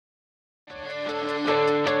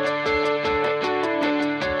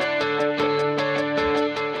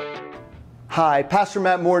Hi, Pastor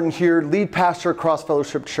Matt Morton here, lead pastor at Cross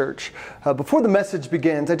Fellowship Church. Before the message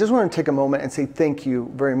begins, I just want to take a moment and say thank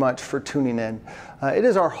you very much for tuning in. It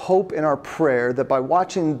is our hope and our prayer that by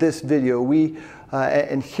watching this video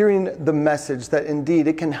and hearing the message that indeed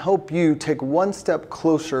it can help you take one step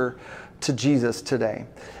closer to Jesus today.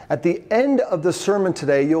 At the end of the sermon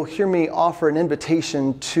today, you'll hear me offer an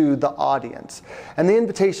invitation to the audience. And the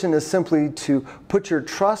invitation is simply to put your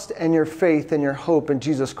trust and your faith and your hope in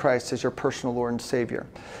Jesus Christ as your personal Lord and Savior.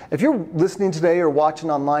 If you're listening today or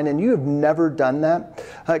watching online and you have never done that,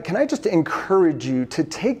 can I just encourage you to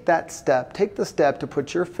take the step to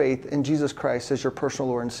put your faith in Jesus Christ as your personal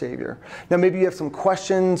Lord and Savior. Now, maybe you have some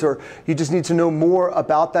questions or you just need to know more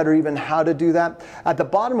about that or even how to do that. At the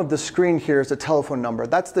bottom of the screen here is a telephone number.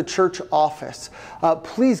 That's the church office.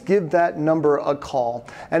 Please give that number a call.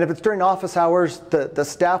 And if it's during office hours, the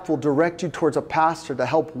staff will direct you towards a pastor to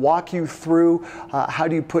help walk you through how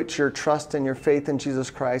do you put your trust and your faith in Jesus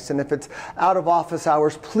Christ. And if it's out of office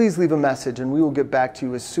hours, please leave a message and we will get back to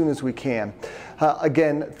you as soon as we can.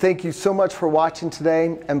 Again, thank you so much for watching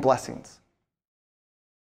today and blessings.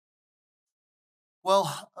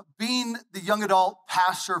 Well, being the young adult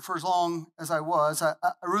pastor for as long as I was, I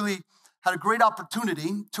really had a great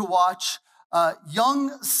opportunity to watch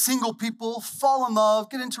young single people fall in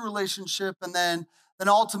love, get into a relationship, and then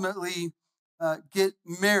ultimately get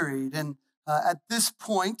married. And at this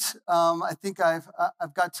point, I think I've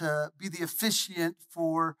got to be the officiant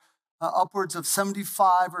for upwards of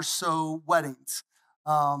 75 or so weddings.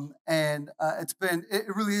 It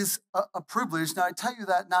really is a privilege. Now, I tell you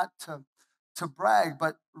that not to brag,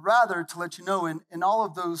 but rather to let you know in all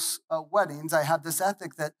of those weddings, I have this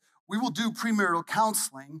ethic that we will do premarital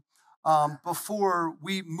counseling before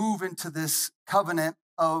we move into this covenant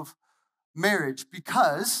of marriage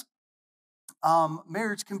because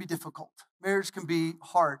marriage can be difficult. Marriage can be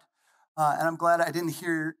hard. And I'm glad I didn't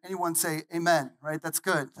hear anyone say amen, right? That's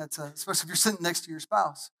good. That's especially if you're sitting next to your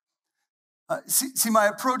spouse. See, my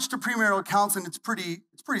approach to premarital counseling, it's pretty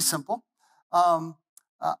simple.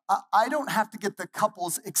 I don't have to get the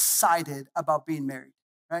couples excited about being married,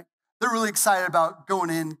 right? They're really excited about going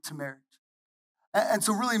into marriage. And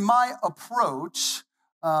so really my approach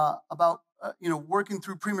about working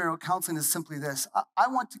through premarital counseling is simply this. I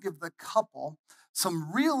want to give the couple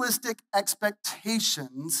some realistic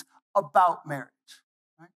expectations about marriage,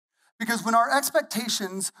 right? Because when our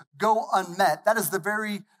expectations go unmet, that is the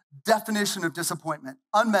very definition of disappointment,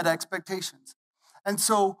 unmet expectations. And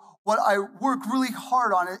so what I work really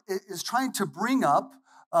hard on is trying to bring up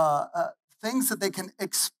things that they can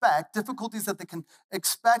expect, difficulties that they can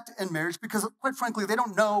expect in marriage, because quite frankly, they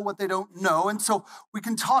don't know what they don't know. And so we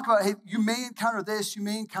can talk about, hey, you may encounter this, you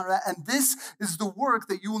may encounter that, and this is the work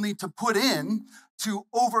that you will need to put in to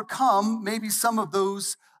overcome maybe some of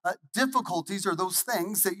those difficulties or those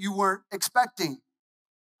things that you weren't expecting.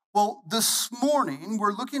 Well, this morning,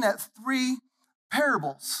 we're looking at 3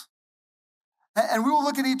 parables. And we will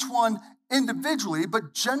look at each one individually,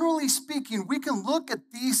 but generally speaking, we can look at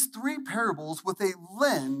these 3 parables with a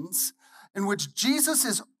lens in which Jesus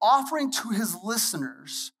is offering to his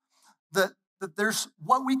listeners that there's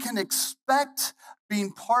what we can expect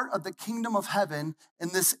being part of the kingdom of heaven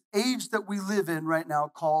in this age that we live in right now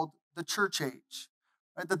called the church age.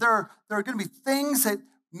 Right? That there are going to be things that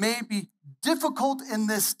may be difficult in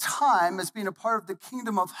this time as being a part of the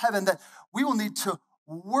kingdom of heaven that we will need to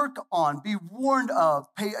work on, be warned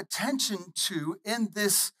of, pay attention to in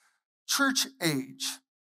this church age.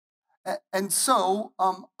 And so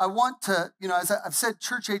I want to, as I've said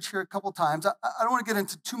church age here a couple times, I don't want to get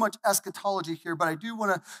into too much eschatology here, but I do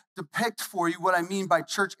want to depict for you what I mean by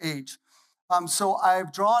church age. So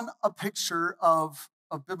I've drawn a picture of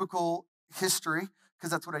biblical history,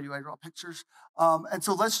 because that's what I do, I draw pictures. And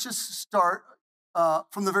so let's just start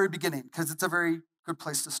from the very beginning, because it's a very good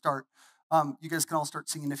place to start. You guys can all start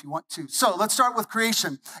singing if you want to. So let's start with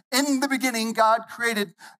creation. In the beginning, God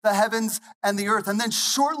created the heavens and the earth. And then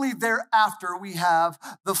shortly thereafter, we have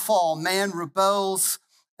the fall. Man rebels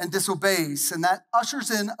and disobeys. And that ushers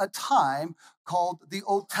in a time called the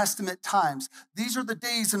Old Testament times. These are the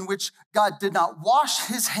days in which God did not wash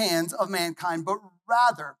his hands of mankind, but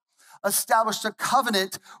rather established a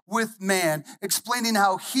covenant with man, explaining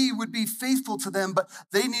how he would be faithful to them, but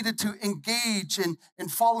they needed to engage in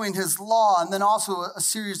following his law, and then also a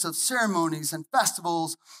series of ceremonies and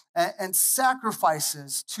festivals and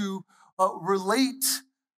sacrifices to relate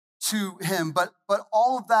to him. But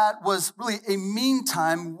all of that was really a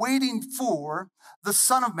meantime waiting for the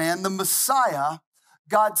Son of Man, the Messiah,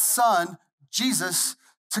 God's Son, Jesus,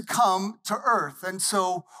 to come to earth. And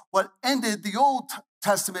so what ended the Old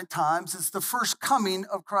Testament times is the first coming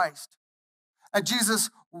of Christ. And Jesus,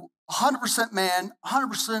 100% man,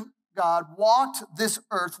 100% God, walked this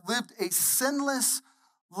earth, lived a sinless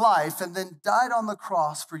life, and then died on the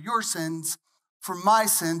cross for your sins, for my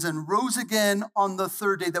sins, and rose again on the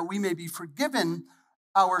third day that we may be forgiven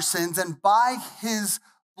our sins, and by his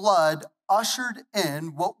blood ushered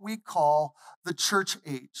in what we call the church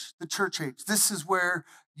age. The church age. This is where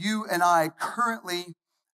you and I currently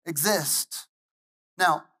exist.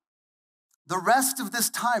 Now, the rest of this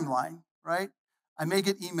timeline, right, I may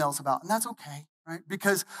get emails about, and that's okay, right?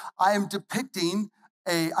 Because I am depicting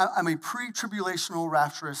I'm a pre-tribulational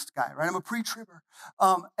rapturist guy, right? I'm a pre-tribber.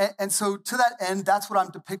 And so to that end, that's what I'm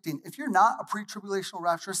depicting. If you're not a pre-tribulational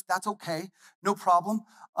rapturist, that's okay, no problem.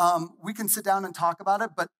 We can sit down and talk about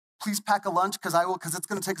it, but please pack a lunch because it's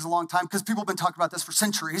going to take us a long time because people have been talking about this for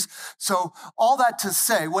centuries. So all that to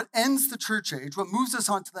say, what ends the church age, what moves us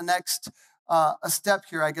on to the next a step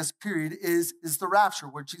here, I guess, period, is the rapture,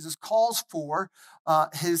 where Jesus calls for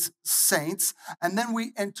his saints, and then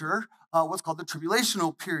we enter what's called the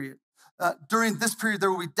tribulational period. During this period,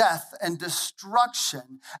 there will be death and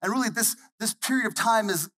destruction. And really, this period of time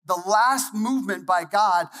is the last movement by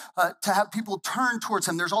God to have people turn towards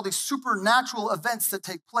him. There's all these supernatural events that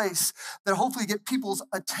take place that hopefully get people's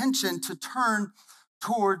attention to turn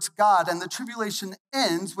towards God. And the tribulation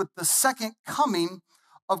ends with the second coming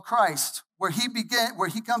of Christ, where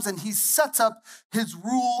he comes and he sets up his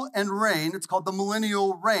rule and reign. It's called the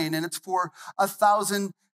millennial reign, and it's for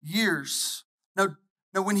 1,000 years. Now,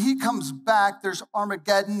 when he comes back, there's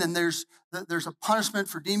Armageddon, and there's a punishment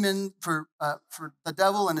for the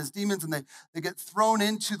devil and his demons, and they get thrown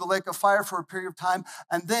into the lake of fire for a period of time,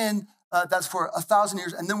 and then that's for 1,000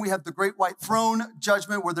 years, and then we have the great white throne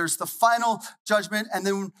judgment, where there's the final judgment, and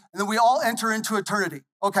then we all enter into eternity.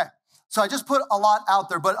 Okay. So I just put a lot out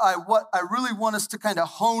there, but what I really want us to kind of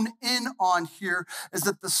hone in on here is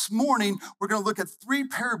that this morning we're going to look at 3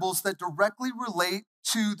 parables that directly relate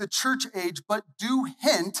to the church age, but do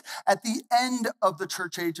hint at the end of the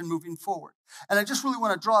church age and moving forward. And I just really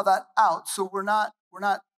want to draw that out, so we're not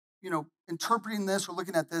interpreting this or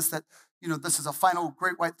looking at this that this is a final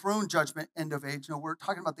great white throne judgment end of age. No, we're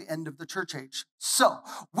talking about the end of the church age. So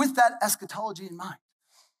with that eschatology in mind,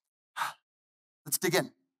 let's dig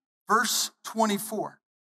in. Verse 24.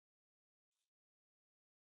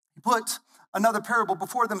 He put another parable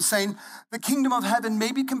before them, saying, the kingdom of heaven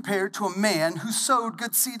may be compared to a man who sowed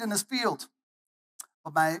good seed in his field.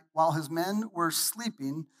 But while his men were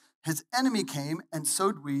sleeping, his enemy came and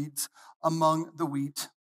sowed weeds among the wheat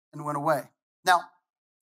and went away. Now,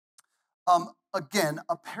 again,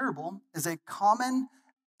 a parable is a common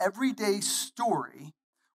everyday story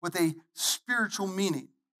with a spiritual meaning.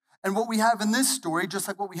 And what we have in this story, just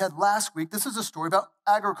like what we had last week, this is a story about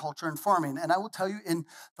agriculture and farming. And I will tell you, in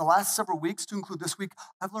the last several weeks, to include this week,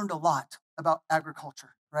 I've learned a lot about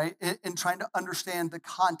agriculture, right? In trying to understand the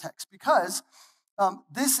context, because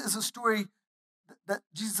this is a story that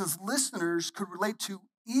Jesus' listeners could relate to,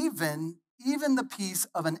 even the piece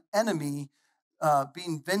of an enemy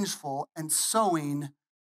being vengeful and sowing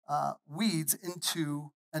weeds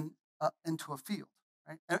into a field,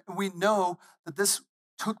 right? And we know that this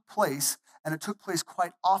took place, and it took place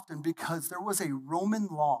quite often because there was a Roman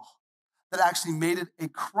law that actually made it a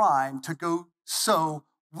crime to go sow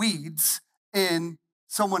weeds in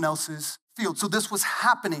someone else's field. So this was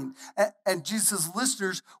happening, and Jesus'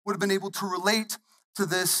 listeners would have been able to relate to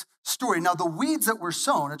this story. Now, the weeds that were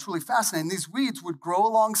sown, it's really fascinating. These weeds would grow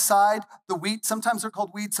alongside the wheat. Sometimes they're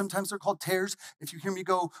called weeds, sometimes they're called tares. If you hear me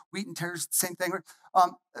go wheat and tares, same thing.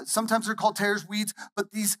 Sometimes they're called tares, weeds,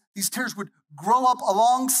 but these tares would grow up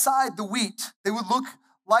alongside the wheat. They would look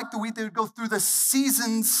like the wheat. They would go through the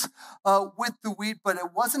seasons with the wheat, but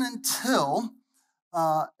it wasn't until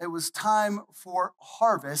it was time for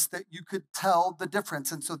harvest that you could tell the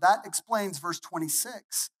difference. And so that explains verse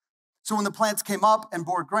 26. So when the plants came up and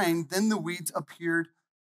bore grain, then the weeds appeared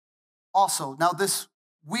also. Now this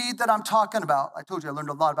weed that I'm talking about, I told you I learned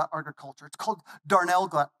a lot about agriculture. It's called darnel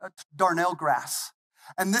grass.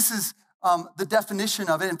 And this is the definition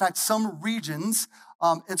of it. In fact, some regions,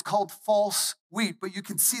 it's called false wheat. But you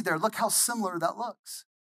can see there, look how similar that looks.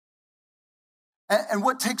 And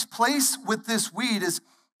what takes place with this weed is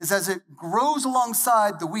as it grows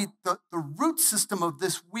alongside the wheat, the root system of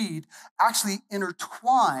this weed actually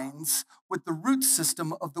intertwines with the root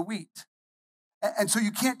system of the wheat. And so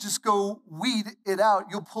you can't just go weed it out.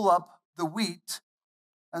 You'll pull up the wheat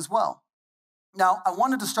as well. Now, I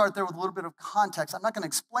wanted to start there with a little bit of context. I'm not going to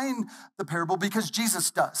explain the parable because Jesus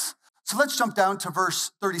does. So let's jump down to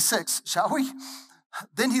verse 36, shall we?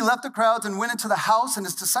 Then he left the crowds and went into the house, and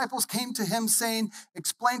his disciples came to him saying,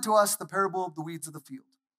 explain to us the parable of the weeds of the field.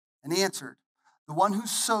 And he answered, The one who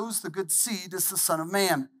sows the good seed is the Son of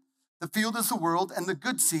Man. The field is the world, and the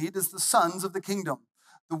good seed is the sons of the kingdom.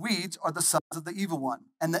 The weeds are the sons of the evil one,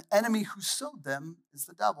 and the enemy who sowed them is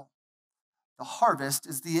the devil. The harvest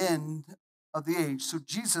is the end of the age. So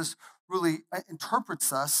Jesus really interprets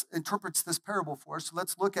this parable for us. So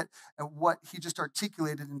let's look at what he just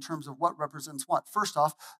articulated in terms of what represents what. First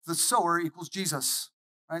off, the sower equals Jesus,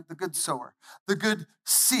 right? The good sower. The good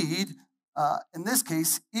seed, in this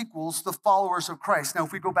case, equals the followers of Christ. Now,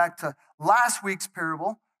 if we go back to last week's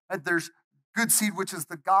parable, right, there's good seed, which is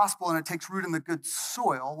the gospel, and it takes root in the good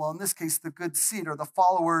soil. Well, in this case, the good seed are the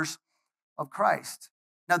followers of Christ.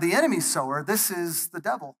 Now, the enemy sower, this is the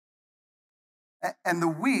devil. And the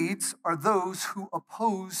weeds are those who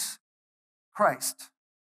oppose Christ.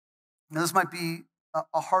 Now, this might be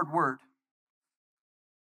a hard word,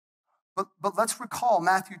 but let's recall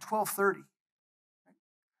Matthew 12:30.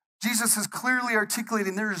 Jesus is clearly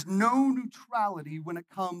articulating there is no neutrality when it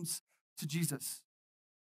comes to Jesus.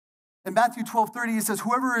 In Matthew 12:30, he says,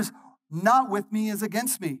 whoever is not with me is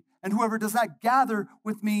against me, and whoever does not gather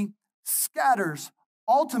with me scatters.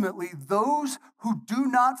 Ultimately, those who do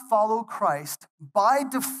not follow Christ by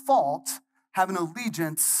default have an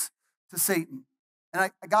allegiance to Satan.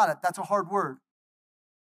 And I got it, that's a hard word.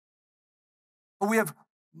 But we have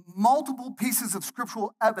multiple pieces of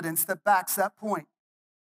scriptural evidence that backs that point.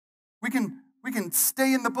 We can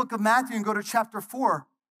stay in the book of Matthew and go to chapter 4,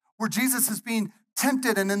 where Jesus is being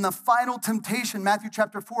tempted, and in the final temptation, Matthew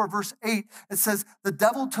chapter 4, verse 8, it says, the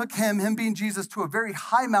devil took him being Jesus, to a very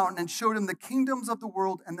high mountain and showed him the kingdoms of the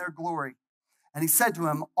world and their glory. And he said to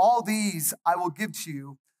him, all these I will give to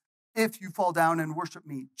you if you fall down and worship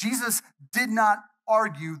me. Jesus did not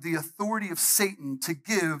argue the authority of Satan to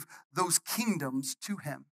give those kingdoms to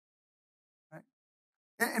him. Right?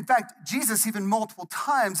 In fact, Jesus even multiple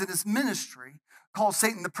times in his ministry calls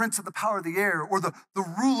Satan the prince of the power of the air, or the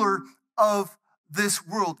ruler of this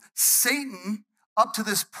world. Satan, up to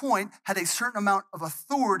this point, had a certain amount of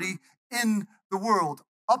authority in the world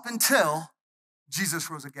up until Jesus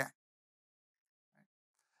rose again.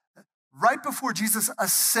 Right before Jesus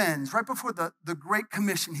ascends, right before the Great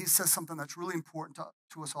Commission, he says something that's really important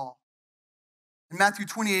to us all. In Matthew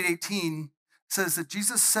 28:18, it says that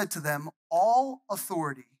Jesus said to them, all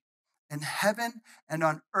authority in heaven and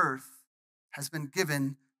on earth has been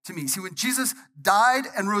given to me. See, when Jesus died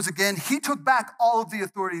and rose again, he took back all of the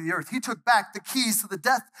authority of the earth. He took back the keys to the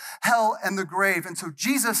death, hell, and the grave. And so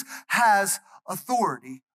Jesus has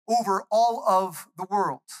authority over all of the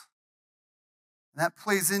world. And that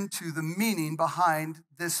plays into the meaning behind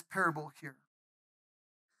this parable here.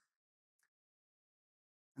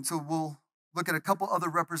 And so we'll look at a couple other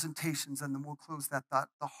representations and then we'll close that thought.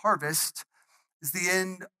 The harvest is the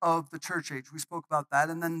end of the church age. We spoke about that.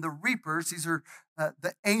 And then the reapers, these are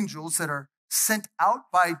the angels that are sent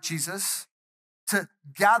out by Jesus to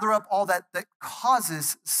gather up all that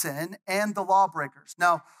causes sin, and the lawbreakers.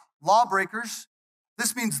 Now, lawbreakers,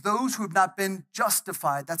 this means those who have not been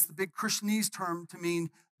justified. That's the big Christianese term to mean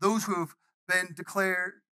those who have been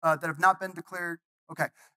declared, that have not been declared. Okay.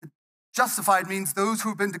 Justified means those who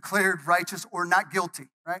have been declared righteous or not guilty,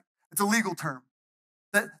 right? It's a legal term.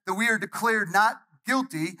 That we are declared not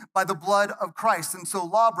guilty by the blood of Christ. And so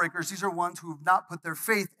lawbreakers, these are ones who have not put their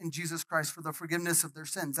faith in Jesus Christ for the forgiveness of their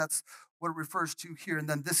sins. That's what it refers to here. And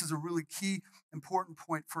then this is a really key, important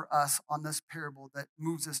point for us on this parable that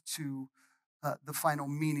moves us to the final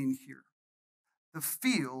meaning here. The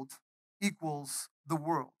field equals the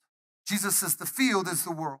world. Jesus says the field is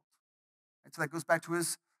the world. Right? So that goes back to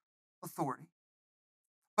his authority.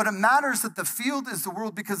 But it matters that the field is the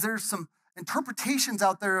world because there's some interpretations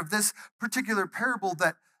out there of this particular parable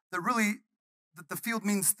that the field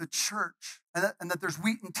means the church, and that there's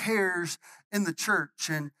wheat and tares in the church,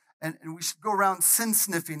 and we should go around sin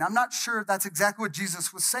sniffing. I'm not sure if that's exactly what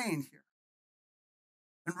Jesus was saying here.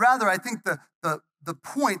 And rather, I think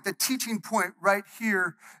the teaching point right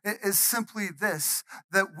here is simply this,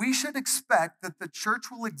 that we should expect that the church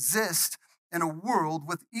will exist in a world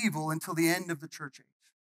with evil until the end of the church age.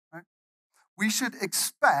 Right? We should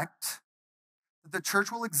expect that the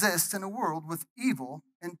church will exist in a world with evil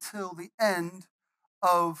until the end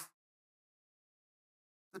of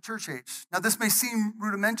the church age. Now, this may seem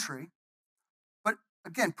rudimentary, but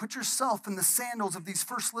again, put yourself in the sandals of these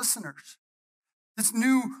first listeners.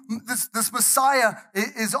 This Messiah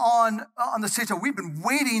is on the stage. We've been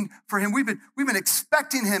waiting for him. We've been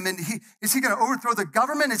expecting him. And is he going to overthrow the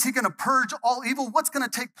government? Is he going to purge all evil? What's going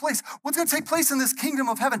to take place? What's going to take place in this kingdom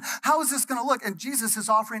of heaven? How is this going to look? And Jesus is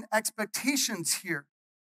offering expectations here.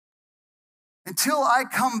 Until I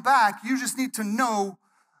come back, you just need to know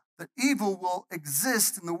that evil will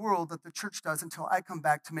exist in the world that the church does until I come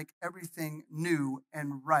back to make everything new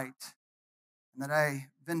and right, and that I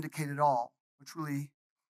vindicate it all, which really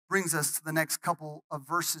brings us to the next couple of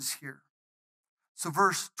verses here. So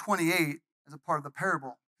verse 28 is a part of the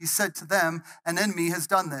parable. He said to them, an enemy has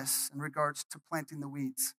done this in regards to planting the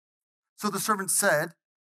weeds. So the servant said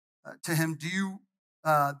to him, do you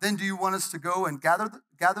want us to go and gather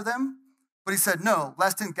them? But he said, no,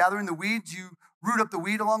 lest in gathering the weeds, you root up the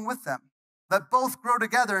weed along with them. Let both grow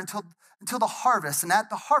together until the harvest. And at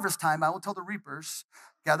the harvest time, I will tell the reapers,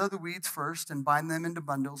 gather the weeds first and bind them into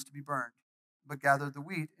bundles to be burned, but gather the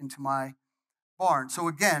wheat into my barn. So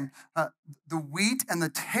again, the wheat and the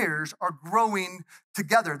tares are growing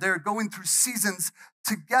together. They're going through seasons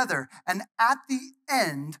together. And at the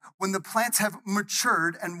end, when the plants have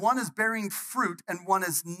matured and one is bearing fruit and one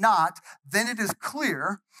is not, then it is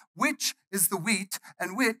clear which is the wheat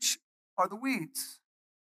and which are the weeds.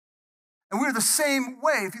 And we're the same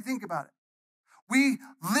way if you think about it. We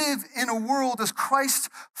live in a world as Christ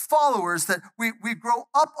followers that we grow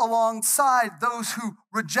up alongside those who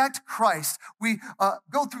reject Christ. We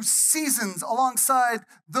go through seasons alongside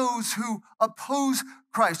those who oppose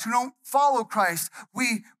Christ, who don't follow Christ.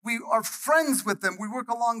 We are friends with them. We work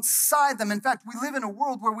alongside them. In fact, we live in a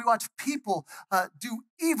world where we watch people do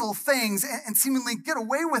evil things and seemingly get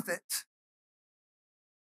away with it.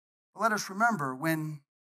 But let us remember, when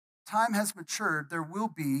time has matured, there will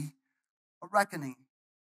be a reckoning.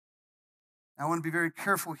 Now, I want to be very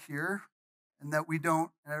careful here and that we don't,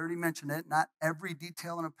 and I already mentioned it, not every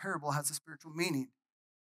detail in a parable has a spiritual meaning.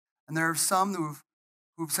 And there are some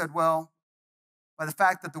who've said, well, by the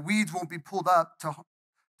fact that the weeds won't be pulled up to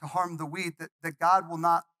harm the wheat, that God will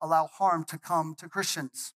not allow harm to come to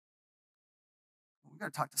Christians. We've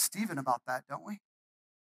got to talk to Stephen about that, don't we?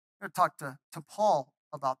 We've got to talk to Paul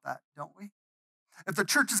about that, don't we? If the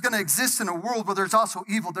church is going to exist in a world where there's also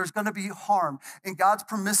evil, there's going to be harm. In God's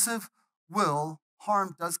permissive will,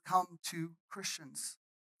 harm does come to Christians.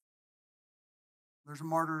 There's a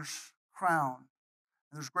martyr's crown,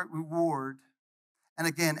 and there's great reward. And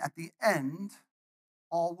again, at the end,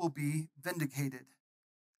 all will be vindicated.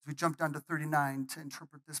 As we jump down to 39 to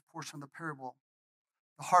interpret this portion of the parable,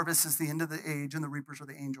 the harvest is the end of the age, and the reapers are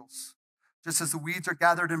the angels. Just as the weeds are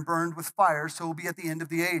gathered and burned with fire, so will be at the end of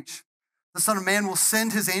the age. The Son of Man will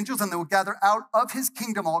send his angels, and they will gather out of his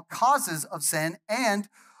kingdom all causes of sin and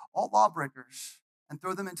all lawbreakers, and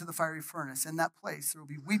throw them into the fiery furnace. In that place, there will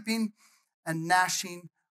be weeping and gnashing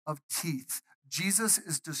of teeth. Jesus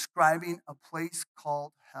is describing a place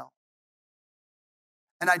called hell.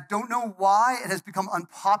 And I don't know why it has become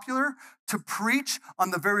unpopular to preach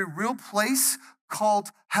on the very real place called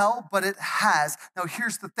hell, but it has. Now,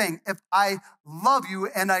 here's the thing. If I love you,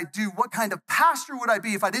 and I do, what kind of pastor would I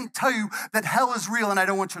be if I didn't tell you that hell is real and I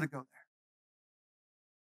don't want you to go there?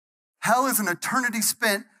 Hell is an eternity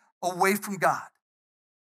spent away from God.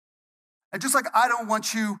 And just like I don't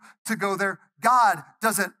want you to go there, God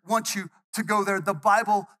doesn't want you to go there. The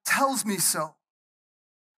Bible tells me so.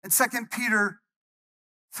 In 2 Peter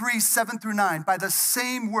 3:7-9, by the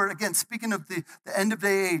same word, again, speaking of the end of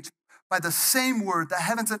day age, by the same word, the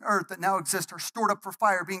heavens and earth that now exist are stored up for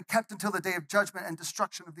fire, being kept until the day of judgment and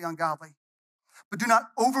destruction of the ungodly. But do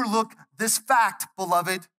not overlook this fact,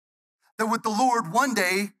 beloved, that with the Lord, one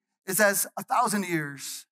day is as 1,000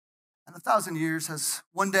 years, and 1,000 years as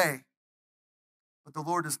one day. But the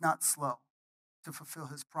Lord is not slow to fulfill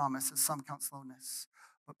his promise, as some count slowness,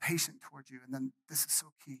 but patient toward you. And then this is so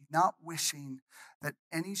key, not wishing that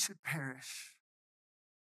any should perish,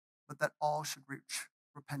 but that all should reach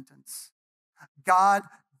repentance. God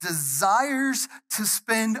desires to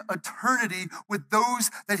spend eternity with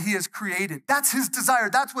those that he has created. That's his desire.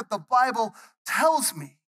 That's what the Bible tells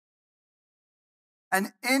me.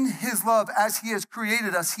 And in his love, as he has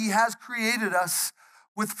created us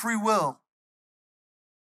with free will.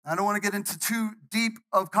 I don't want to get into too deep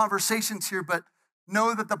of conversations here, but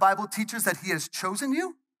know that the Bible teaches that he has chosen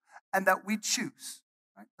you and that we choose.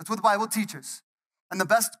 Right? That's what the Bible teaches. And the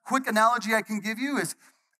best quick analogy I can give you is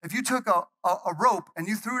if you took a rope and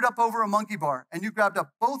you threw it up over a monkey bar and you grabbed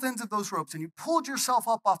up both ends of those ropes and you pulled yourself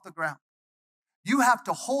up off the ground, you have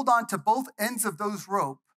to hold on to both ends of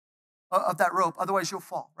that rope, otherwise you'll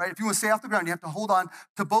fall, right? If you want to stay off the ground, you have to hold on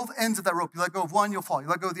to both ends of that rope. You let go of one, you'll fall. You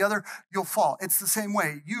let go of the other, you'll fall. It's the same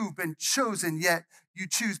way. You've been chosen, yet you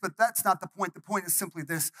choose. But that's not the point. The point is simply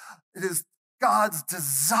this. It is God's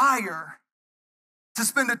desire to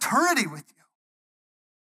spend eternity with you.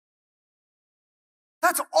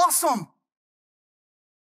 That's awesome.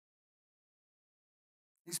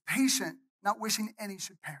 He's patient, not wishing any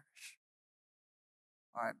should perish.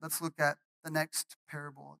 All right, let's look at the next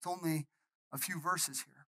parable. It's only a few verses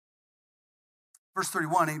here. Verse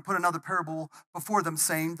 31, and he put another parable before them,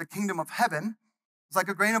 saying, the kingdom of heaven is like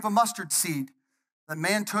a grain of a mustard seed that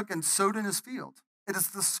man took and sowed in his field. It is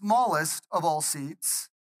the smallest of all seeds,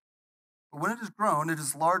 but when it is grown, it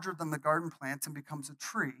is larger than the garden plants and becomes a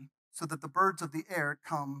tree, so that the birds of the air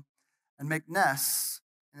come and make nests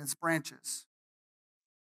in its branches.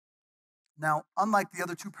 Now, unlike the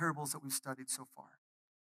other two parables that we've studied so far,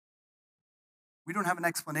 we don't have an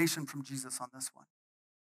explanation from Jesus on this one.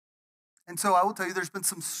 And so I will tell you, there's been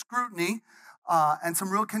some scrutiny and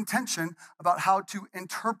some real contention about how to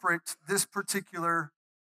interpret this particular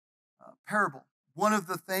parable. One of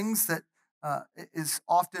the things that is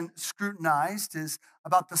often scrutinized is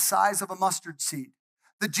about the size of a mustard seed.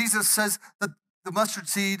 That Jesus says that the mustard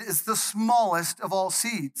seed is the smallest of all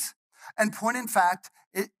seeds. And point in fact,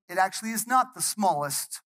 it actually is not the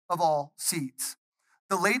smallest of all seeds.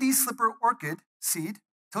 The lady slipper orchid seed,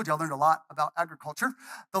 told you I learned a lot about agriculture.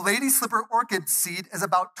 The lady slipper orchid seed is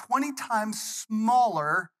about 20 times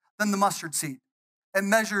smaller than the mustard seed. It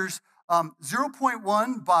measures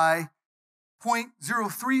 0.1 by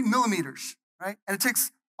 0.03 millimeters, right? And it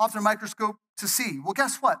takes often a microscope to see. Well,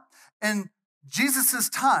 guess what? In Jesus'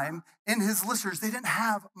 time, in his listeners, they didn't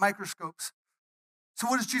have microscopes. So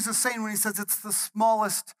what is Jesus saying when he says it's the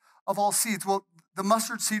smallest of all seeds? Well, the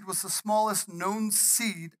mustard seed was the smallest known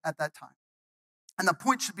seed at that time. And the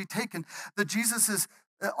point should be taken that Jesus is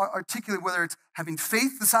articulating, whether it's having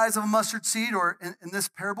faith the size of a mustard seed or in this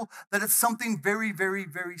parable, that it's something very, very,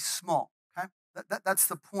 very small, okay? That's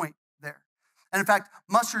the point there. And in fact,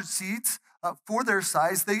 mustard seeds, for their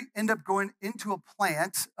size, they end up going into a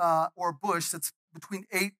plant or a bush that's between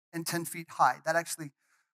 8 and 10 feet high. That actually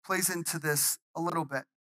plays into this a little bit.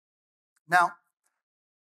 Now,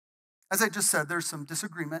 as I just said, there's some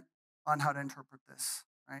disagreement on how to interpret this,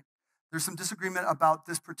 right? There's some disagreement about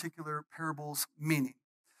this particular parable's meaning.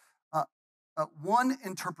 One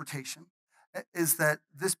interpretation is that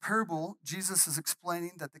this parable, Jesus is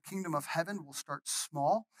explaining that the kingdom of heaven will start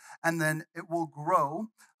small and then it will grow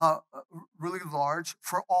really large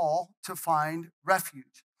for all to find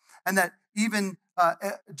refuge. And that even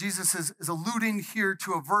Jesus is alluding here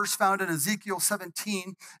to a verse found in Ezekiel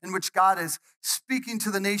 17 in which God is speaking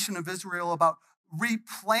to the nation of Israel about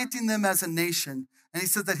replanting them as a nation. And he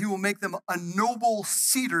says that he will make them a noble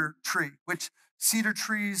cedar tree, which cedar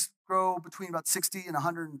trees grow between about 60 and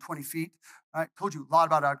 120 feet. I told you a lot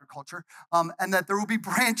about agriculture. And that there will be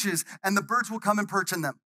branches and the birds will come and perch in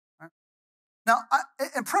them. Right? Now,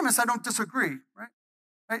 in premise, I don't disagree, right?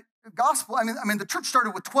 The gospel, I mean, the church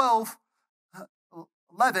started with 12,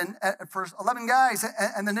 11 at first, 11 guys,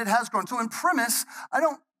 and then it has grown. So in premise, I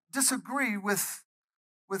don't disagree with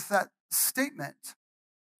that statement.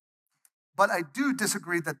 But I do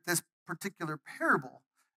disagree that this particular parable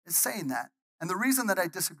is saying that. And the reason that I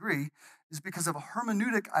disagree is because of a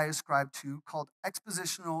hermeneutic I ascribe to called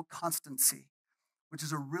expositional constancy, which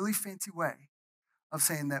is a really fancy way of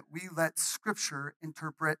saying that we let Scripture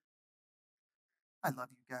interpret. I love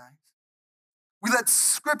you guys. We let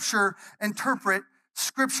Scripture interpret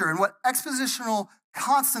Scripture. And what expositional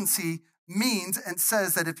constancy means and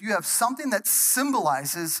says that if you have something that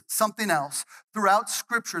symbolizes something else throughout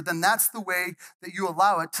Scripture, then that's the way that you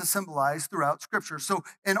allow it to symbolize throughout Scripture. So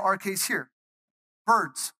in our case here,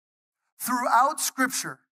 birds. Throughout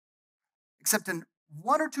Scripture, except in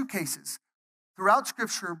one or two cases, throughout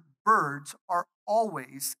Scripture, birds are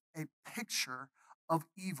always a picture of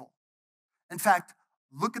evil. In fact,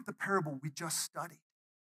 look at the parable we just studied.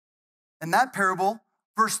 In that parable,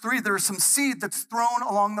 verse 3, there is some seed that's thrown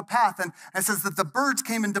along the path, and it says that the birds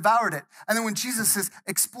came and devoured it. And then when Jesus is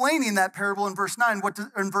explaining that parable in verse 19,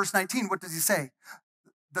 what does he say?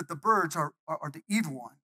 That the birds are the evil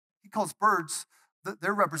one. He calls birds,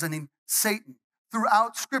 they're representing Satan.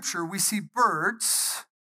 Throughout Scripture, we see birds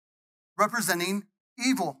representing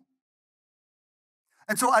evil.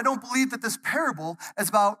 And so I don't believe that this parable is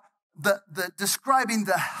about the describing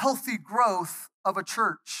the healthy growth of a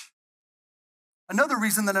church. Another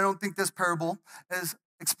reason that I don't think this parable is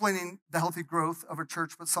explaining the healthy growth of a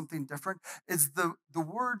church but something different is the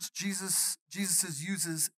words Jesus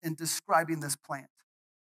uses in describing this plant.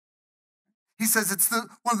 He says it's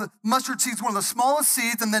one of the mustard seeds, one of the smallest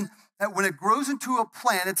seeds, and then when it grows into a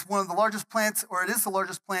plant, it's one of the largest plants, or it is the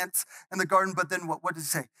largest plants in the garden, but then what does he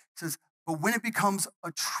say? He says, but when it becomes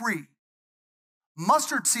a tree,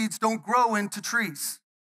 mustard seeds don't grow into trees.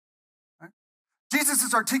 Right? Jesus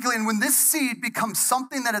is articulating when this seed becomes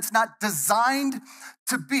something that it's not designed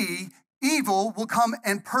to be, evil will come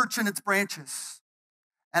and perch in its branches.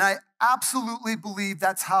 And I absolutely believe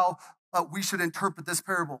that's how we should interpret this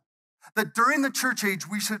parable. that during the church age,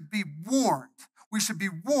 we should be warned. We should be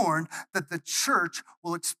warned that the church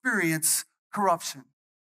will experience corruption.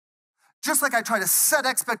 Just like I try to set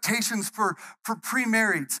expectations for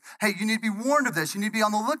pre-marrieds. Hey, you need to be warned of this. You need to be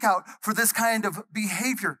on the lookout for this kind of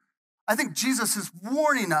behavior. I think Jesus is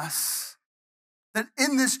warning us that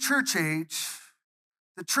in this church age,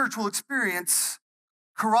 the church will experience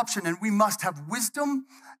corruption, and we must have wisdom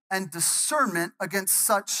and discernment against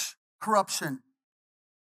such corruption.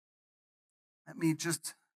 Let me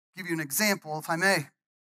just give you an example, if I may.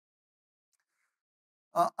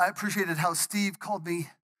 I appreciated how Steve called me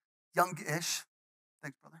youngish.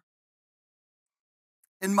 Thanks, brother.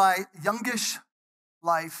 In my youngish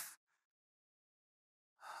life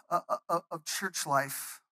of church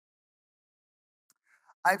life,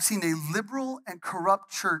 I've seen a liberal and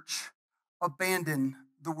corrupt church abandon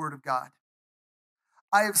the word of God.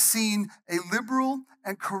 I have seen a liberal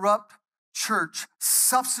and corrupt church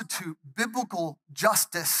substitute biblical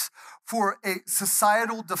justice for a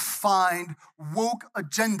societal defined woke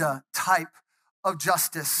agenda type of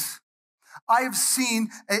justice. I have seen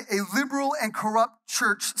a liberal and corrupt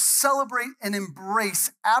church celebrate and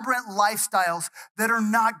embrace aberrant lifestyles that are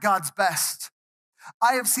not God's best.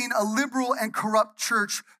 I have seen a liberal and corrupt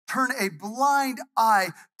church turn a blind eye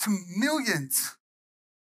to millions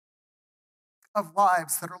of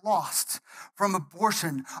lives that are lost from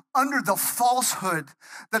abortion under the falsehood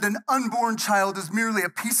that an unborn child is merely a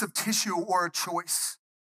piece of tissue or a choice.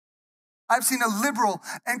 I've seen a liberal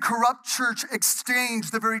and corrupt church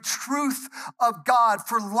exchange the very truth of God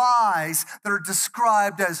for lies that are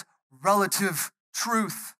described as relative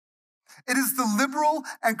truth. It is the liberal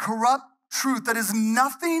and corrupt truth that is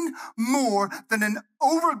nothing more than an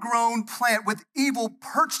overgrown plant with evil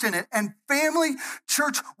perched in it. And family,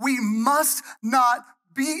 church, we must not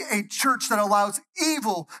be a church that allows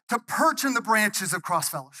evil to perch in the branches of Cross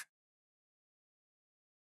Fellowship.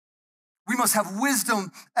 We must have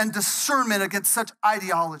wisdom and discernment against such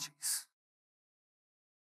ideologies.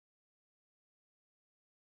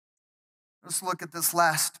 Let's look at this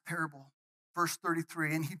last parable, verse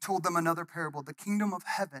 33. And he told them another parable. The kingdom of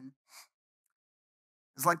heaven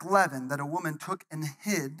is like leaven that a woman took and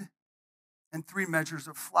hid in 3 measures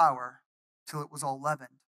of flour till it was all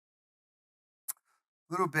leavened.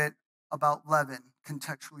 A little bit about leaven,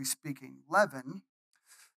 contextually speaking. Leaven,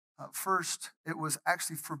 first, it was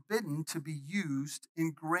actually forbidden to be used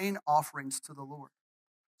in grain offerings to the Lord.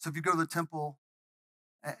 So if you go to the temple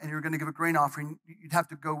and you're going to give a grain offering, you'd have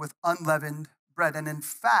to go with unleavened bread. And in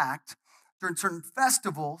fact, during certain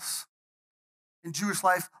festivals in Jewish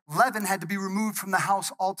life, leaven had to be removed from the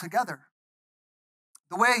house altogether.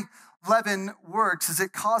 The way leaven works is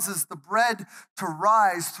it causes the bread to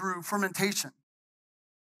rise through fermentation.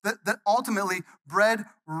 That ultimately bread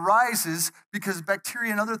rises because bacteria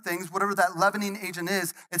and other things, whatever that leavening agent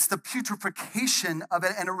is, it's the putrefaction of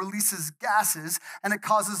it and it releases gases and it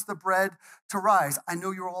causes the bread to rise. I know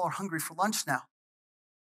you all are hungry for lunch now.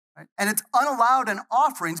 Right? And it's unallowed in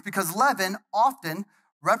offerings because leaven often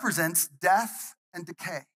represents death and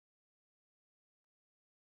decay.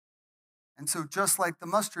 And so just like the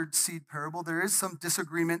mustard seed parable, there is some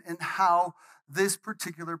disagreement in how this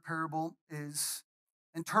particular parable is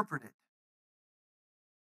interpreted.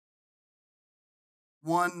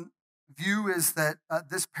 One view is that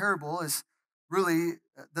this parable is really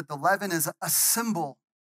that the leaven is a symbol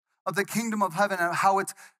of the kingdom of heaven and how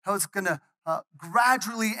it's going to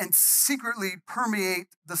gradually and secretly permeate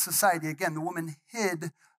the society. Again, the woman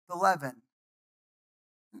hid the leaven.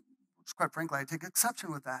 Which, quite frankly, I take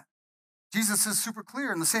exception with that. Jesus is super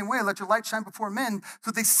clear in the same way, let your light shine before men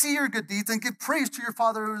so that they see your good deeds and give praise to your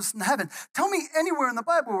Father who is in heaven. Tell me anywhere in the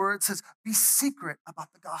Bible where it says, be secret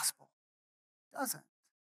about the gospel. It doesn't.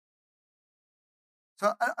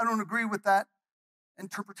 So I don't agree with that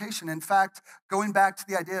interpretation. In fact, going back to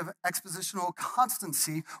the idea of expositional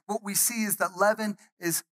constancy, what we see is that leaven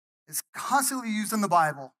is constantly used in the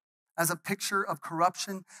Bible as a picture of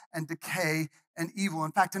corruption and decay and evil.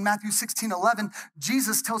 In fact, in Matthew 16:11,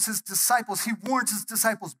 Jesus tells his disciples, he warns his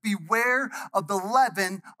disciples, beware of the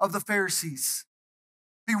leaven of the Pharisees.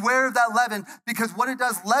 Beware of that leaven, because what it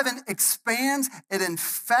does, leaven expands, it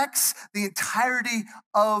infects the entirety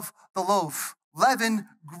of the loaf. Leaven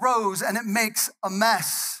grows and it makes a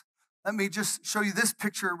mess. Let me just show you this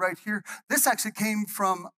picture right here. This actually came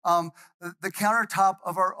from the countertop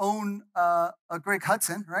of our own Greg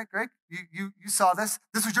Hudson, right, Greg? You saw this.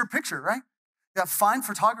 This was your picture, right? Yeah, fine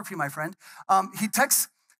photography, my friend. He texts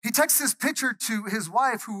He texts this picture to his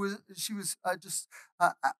wife, she was just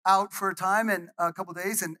out for a time and a couple of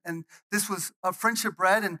days, and this was a friendship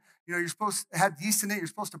bread, and you're supposed to have yeast in it, you're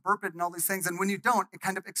supposed to burp it and all these things, and when you don't, it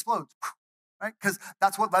kind of explodes, right? Because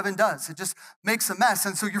that's what leaven does. It just makes a mess,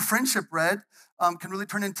 and so your friendship bread can really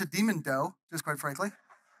turn into demon dough, just quite frankly.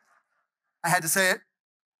 I had to say it.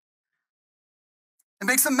 It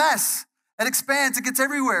makes a mess. It expands. It gets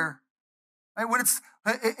everywhere. Right? When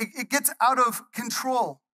it gets out of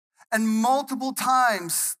control. And multiple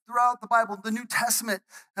times throughout the Bible, the New Testament,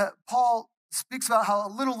 Paul speaks about how a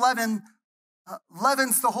little leaven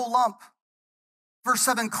leavens the whole lump. Verse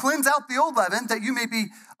 7, cleanse out the old leaven that you may be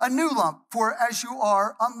a new lump, for as you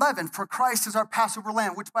are unleavened. For Christ is our Passover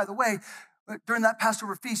lamb, which, by the way, during that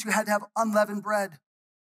Passover feast, you had to have unleavened bread.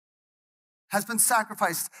 Has been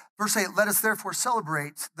sacrificed. Verse 8, let us therefore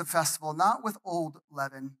celebrate the festival, not with old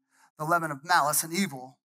leaven, the leaven of malice and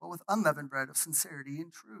evil, but with unleavened bread of sincerity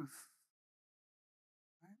and truth.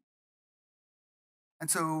 Right?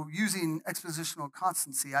 And so using expositional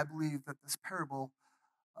constancy, I believe that this parable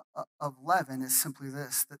of leaven is simply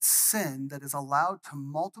this, that sin that is allowed to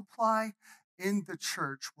multiply in the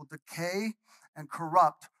church will decay and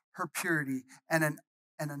corrupt her purity. And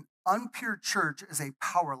an unpure church is a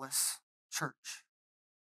powerless church.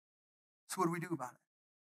 So what do we do about it?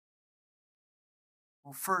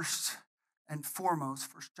 Well, first and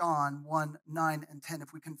foremost, 1 John 1, 9 and 10,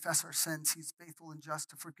 if we confess our sins, he's faithful and just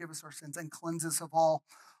to forgive us our sins and cleanse us of all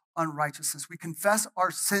unrighteousness. We confess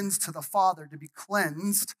our sins to the Father to be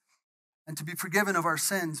cleansed and to be forgiven of our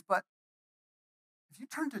sins. But if you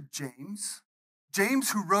turn to James,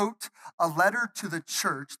 who wrote a letter to the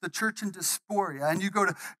church in Diaspora, and you go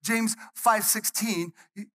to James 5:16,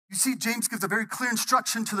 you see James gives a very clear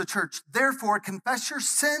instruction to the church. Therefore, confess your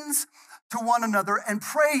sins to one another and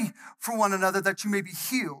pray for one another that you may be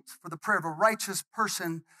healed. For the prayer of a righteous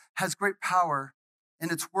person has great power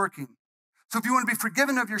in its working. So if you want to be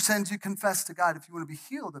forgiven of your sins, you confess to God. If you want to be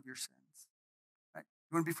healed of your sins, right?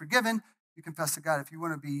 If you want to be forgiven, you confess to God. If you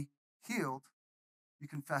want to be healed, you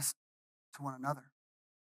confess to one another.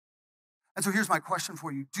 And so here's my question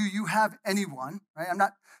for you. Do you have anyone, right? I'm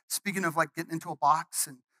not speaking of like getting into a box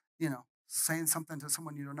and, saying something to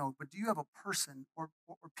someone you don't know, but do you have a person or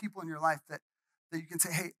people in your life that you can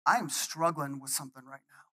say, hey, I'm struggling with something right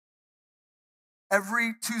now?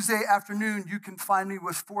 Every Tuesday afternoon, you can find me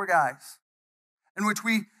with 4 guys in which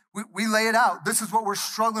we lay it out. This is what we're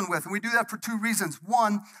struggling with. And we do that for 2 reasons.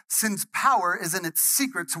 One, sin's power is in its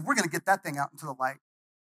secret, so we're going to get that thing out into the light.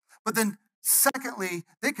 But then secondly,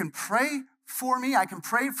 they can pray for me. I can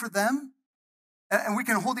pray for them, and we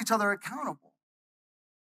can hold each other accountable.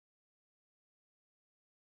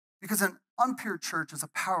 Because an unpure church is a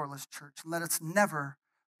powerless church, and let us never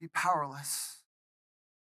be powerless.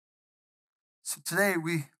 So today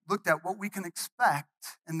we looked at what we can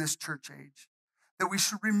expect in this church age, that we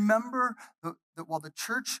should remember that while the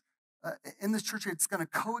church, in this church age, it's going to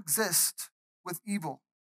coexist with evil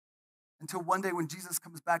until one day when Jesus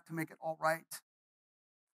comes back to make it all right.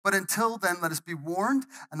 But until then, let us be warned,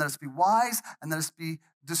 and let us be wise, and let us be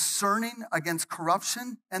discerning against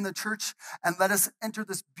corruption in the church, and let us enter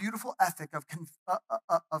this beautiful ethic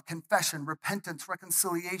of confession, repentance,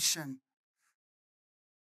 reconciliation,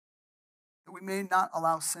 that we may not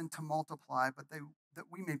allow sin to multiply, but that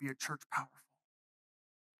we may be a church powerful.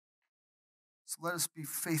 So let us be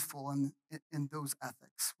faithful in those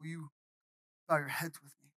ethics. Will you bow your heads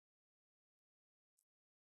with me?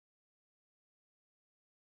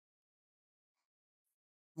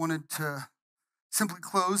 Wanted to simply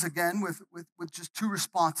close again with just 2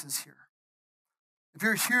 responses here. If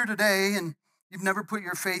you're here today and you've never put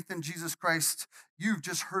your faith in Jesus Christ, you've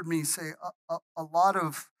just heard me say a lot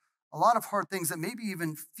of hard things that maybe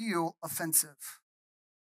even feel offensive.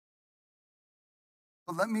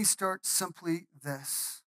 But let me start simply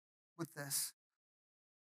with this.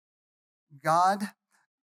 God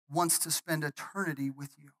wants to spend eternity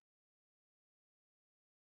with you.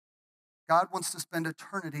 God wants to spend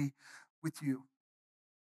eternity with you.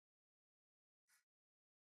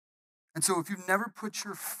 And so if you've never put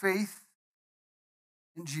your faith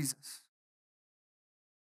in Jesus,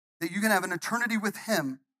 that you can have an eternity with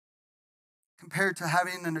him compared to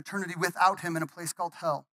having an eternity without him in a place called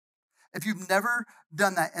hell. If you've never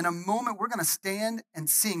done that, in a moment we're going to stand and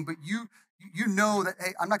sing, but you know that,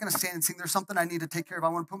 hey, I'm not going to stand and sing. There's something I need to take care of. I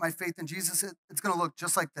want to put my faith in Jesus. It's going to look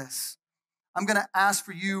just like this. I'm going to ask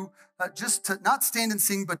for you just to not stand and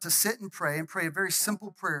sing, but to sit and pray a very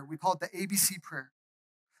simple prayer. We call it the ABC prayer.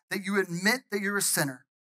 That you admit that you're a sinner.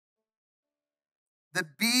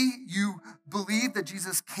 That B, you believe that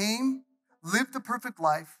Jesus came, lived the perfect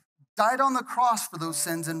life, died on the cross for those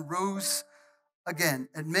sins and rose again.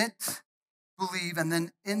 Admit, believe, and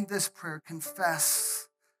then in this prayer, confess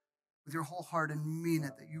with your whole heart and mean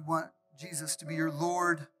it that you want Jesus to be your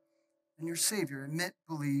Lord and your Savior. Admit,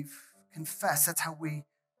 believe, confess. That's how we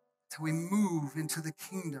move into the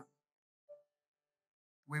kingdom.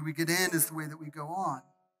 The way we get in is the way that we go on.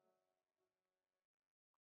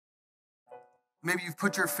 Maybe you've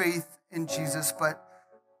put your faith in Jesus, but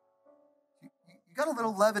you got a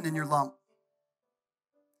little leaven in your lump.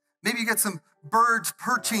 Maybe you get some birds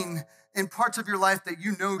perching in parts of your life that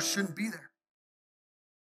you know shouldn't be there.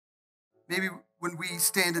 Maybe when we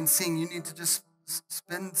stand and sing, you need to just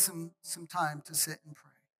spend some time to sit and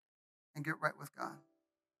pray and get right with God.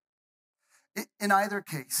 In either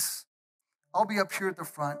case, I'll be up here at the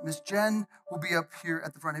front. Ms. Jen will be up here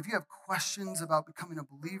at the front. If you have questions about becoming a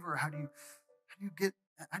believer, how do you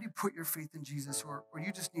put your faith in Jesus, or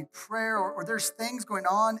you just need prayer, or there's things going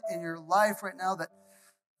on in your life right now that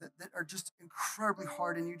are just incredibly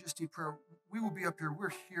hard and you just need prayer, we will be up here.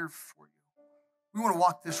 We're here for you. We want to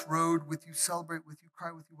walk this road with you, celebrate with you,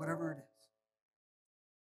 cry with you, whatever it is.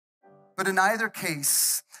 But in either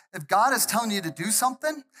case, if God is telling you to do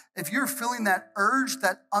something, if you're feeling that urge,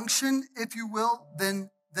 that unction, if you will, then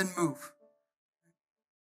move.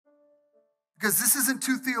 Because this isn't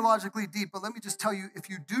too theologically deep, but let me just tell you, if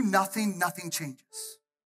you do nothing, nothing changes.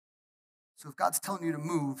 So if God's telling you to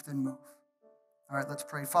move, then move. All right, let's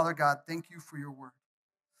pray. Father God, thank you for your word.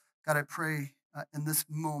 God, I pray in this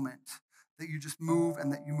moment that you just move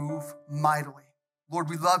and that you move mightily. Lord,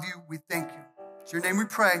 we love you. We thank you. It's your name we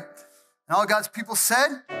pray. And all God's people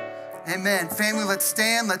said, amen. Family, let's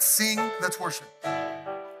stand, let's sing, let's worship.